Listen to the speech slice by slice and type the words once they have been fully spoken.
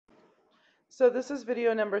So this is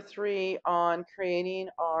video number 3 on creating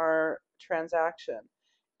our transaction.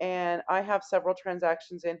 And I have several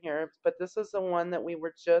transactions in here, but this is the one that we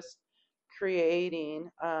were just creating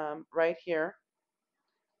right here.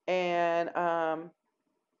 And I'm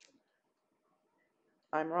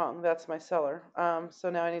wrong, that's my seller. So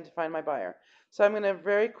now I need to find my buyer. So I'm going to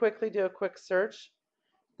very quickly do a quick search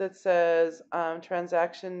that says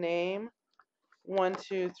transaction name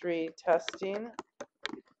 123 testing,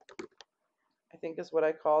 I think is what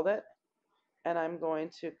I called it. And I'm going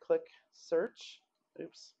to click search.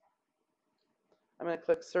 Oops. I'm going to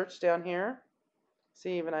click search down here.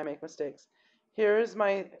 See, even I make mistakes. Here is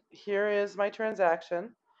my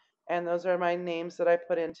transaction, and those are my names that I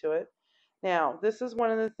put into it. Now, this is one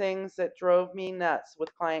of the things that drove me nuts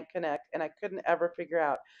with Client Connect, and I couldn't ever figure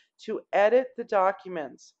out. To edit the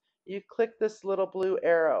documents, you click this little blue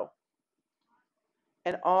arrow,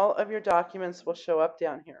 and all of your documents will show up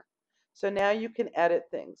down here. So now you can edit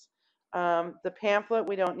things. The pamphlet,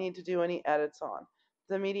 we don't need to do any edits on.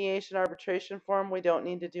 The mediation arbitration form, we don't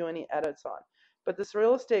need to do any edits on. But this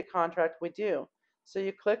real estate contract, we do. So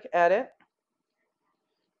you click edit,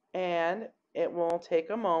 and it will take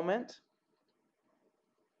a moment.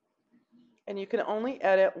 And you can only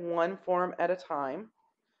edit one form at a time.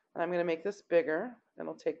 And I'm going to make this bigger.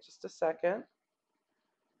 It'll take just a second.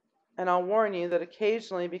 And I'll warn you that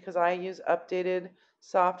occasionally, because I use updated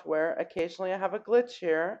software, occasionally I have a glitch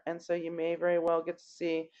here, and so you may very well get to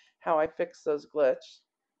see how I fix those glitches.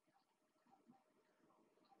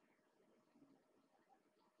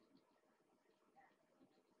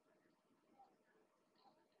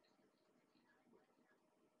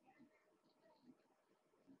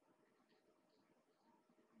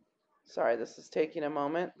 Sorry, this is taking a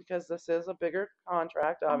moment because this is a bigger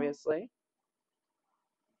contract, obviously.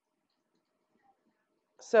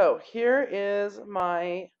 So here is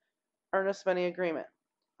my earnest money agreement.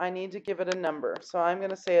 I need to give it a number. So I'm going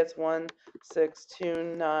to say it's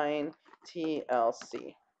 1629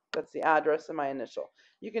 TLC. That's the address and my initial.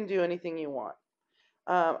 You can do anything you want.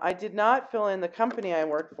 I did not fill in the company I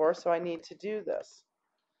work for, so I need to do this.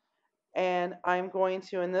 And I'm going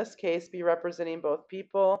to, in this case, be representing both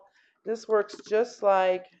people. This works just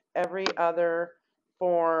like every other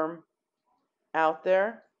form out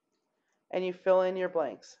there, and you fill in your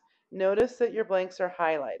blanks. Notice that your blanks are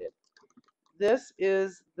highlighted. This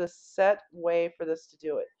is the set way for this to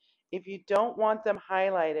do it. If you don't want them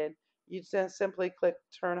highlighted, you just simply click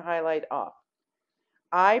turn highlight off.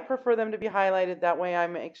 I prefer them to be highlighted, that way I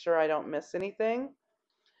make sure I don't miss anything,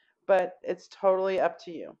 but it's totally up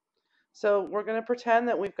to you. So we're going to pretend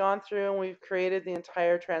that we've gone through and we've created the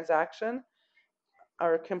entire transaction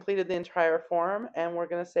or completed the entire form, and we're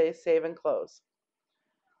going to say save and close.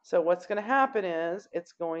 So what's going to happen is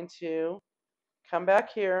it's going to come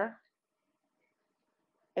back here.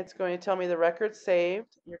 It's going to tell me the record's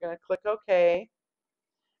saved. You're going to click OK,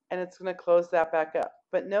 and it's going to close that back up.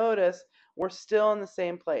 But notice we're still in the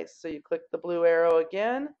same place. So you click the blue arrow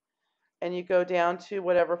again, and you go down to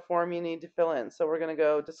whatever form you need to fill in. So we're going to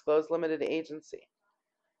go disclose limited agency.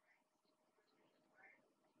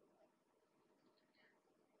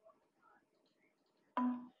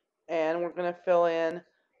 And we're going to fill in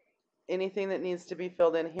anything that needs to be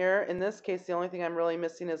filled in here. In this case, the only thing I'm really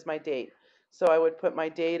missing is my date. So I would put my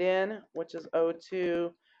date in, which is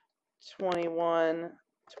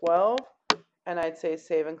 02/21/12, and I'd say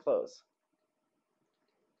save and close.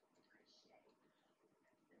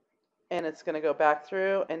 And it's going to go back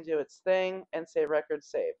through and do its thing and say record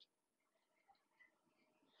saved.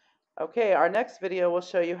 Okay, our next video will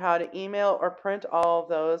show you how to email or print all of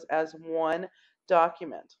those as one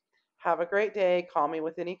document. Have a great day. Call me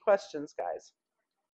with any questions, guys.